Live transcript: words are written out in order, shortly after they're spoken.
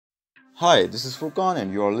Hi, this is Furkan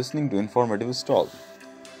and you are listening to Informative Stall.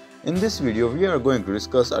 In this video, we are going to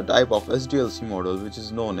discuss a type of SDLC model which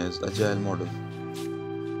is known as Agile model.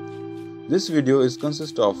 This video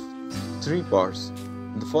consists of three parts.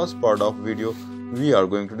 In the first part of video, we are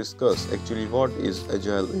going to discuss actually what is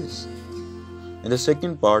Agile is. In the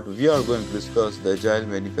second part, we are going to discuss the Agile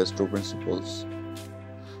Manifesto principles.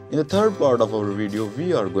 In the third part of our video,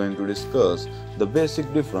 we are going to discuss the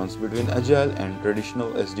basic difference between Agile and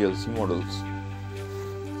traditional SDLC models.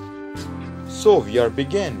 So we are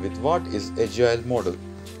begin with what is Agile model.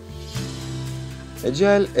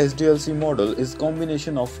 Agile SDLC model is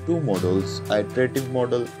combination of two models, iterative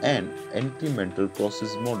model and incremental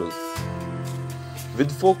process model,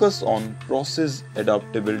 with focus on process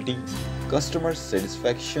adaptability, customer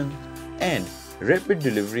satisfaction and rapid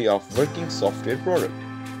delivery of working software product.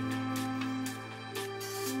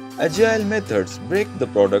 Agile methods break the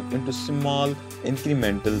product into small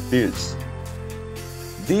incremental builds.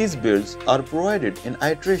 These builds are provided in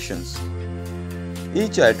iterations.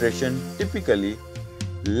 Each iteration typically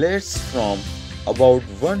lasts from about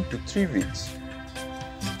 1 to 3 weeks.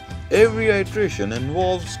 Every iteration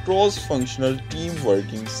involves cross-functional team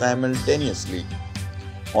working simultaneously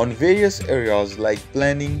on various areas like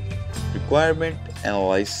planning, requirement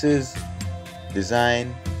analysis,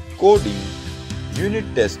 design, coding, unit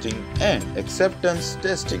testing and acceptance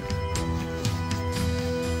testing.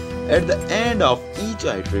 At the end of each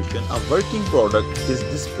iteration, a working product is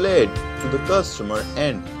displayed to the customer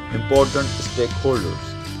and important stakeholders.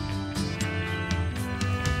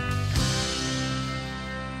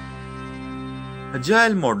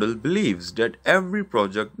 Agile model believes that every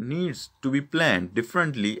project needs to be planned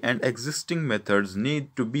differently and existing methods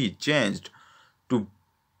need to be changed to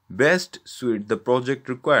best suit the project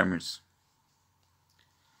requirements.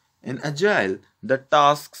 In Agile, the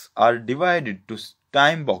tasks are divided to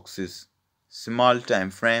time boxes, small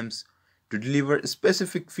time frames to deliver a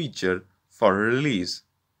specific feature for release.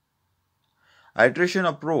 Iteration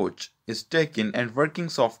approach is taken and working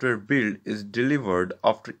software build is delivered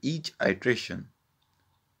after each iteration.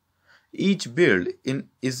 Each build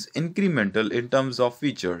is incremental in terms of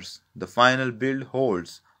features. The final build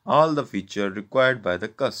holds all the features required by the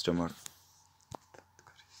customer.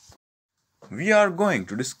 We are going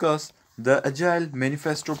to discuss the Agile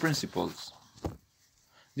Manifesto principles.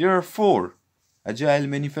 There are 4 Agile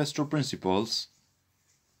Manifesto principles.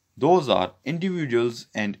 Those are individuals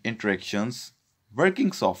and interactions,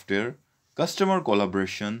 working software, customer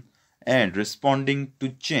collaboration, and responding to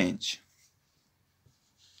change.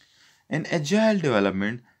 In Agile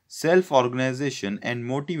development, self-organization and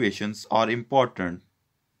motivations are important,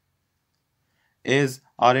 as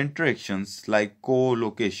are interactions like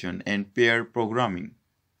co-location and pair programming.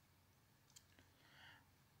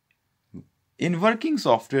 In working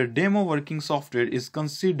software, demo working software is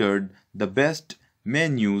considered the best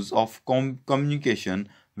means of communication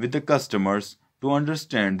with the customers to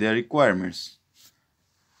understand their requirements,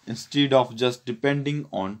 instead of just depending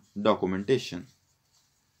on documentation.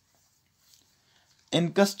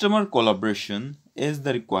 In customer collaboration, as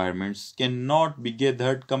the requirements cannot be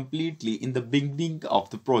gathered completely in the beginning of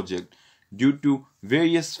the project due to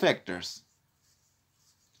various factors.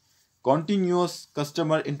 Continuous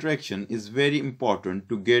customer interaction is very important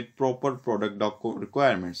to get proper product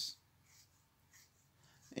requirements.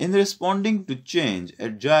 In responding to change,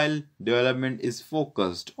 Agile development is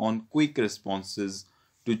focused on quick responses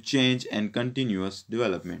to change and continuous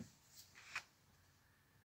development.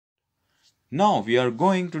 Now we are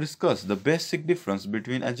going to discuss the basic difference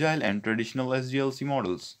between Agile and traditional SDLC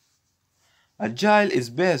models. Agile is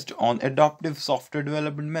based on adaptive software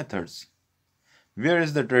development methods,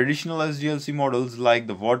 whereas the traditional SDLC models like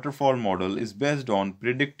the waterfall model is based on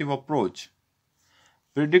predictive approach.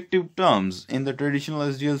 Predictive terms in the traditional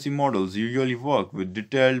SDLC models usually work with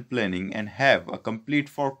detailed planning and have a complete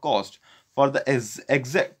forecast for the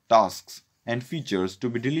exact tasks and features to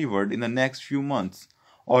be delivered in the next few months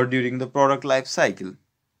or during the product life cycle.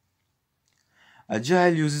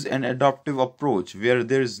 Agile uses an adaptive approach where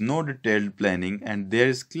there is no detailed planning and there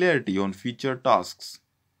is clarity on feature tasks,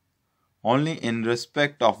 only in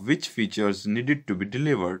respect of which features needed to be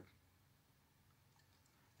delivered.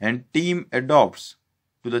 And team adapts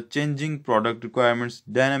to the changing product requirements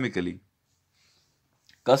dynamically.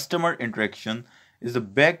 Customer interaction is the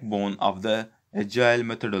backbone of the Agile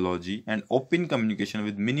methodology, and open communication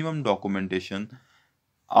with minimum documentation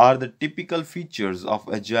are the typical features of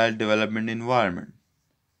Agile development environment.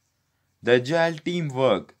 The Agile team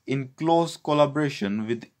work in close collaboration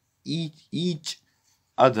with each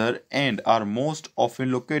other and are most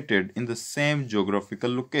often located in the same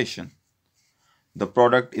geographical location. The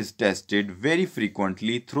product is tested very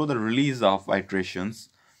frequently through the release of iterations,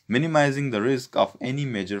 minimizing the risk of any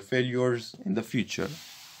major failures in the future.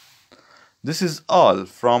 This is all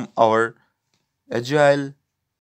from our Agile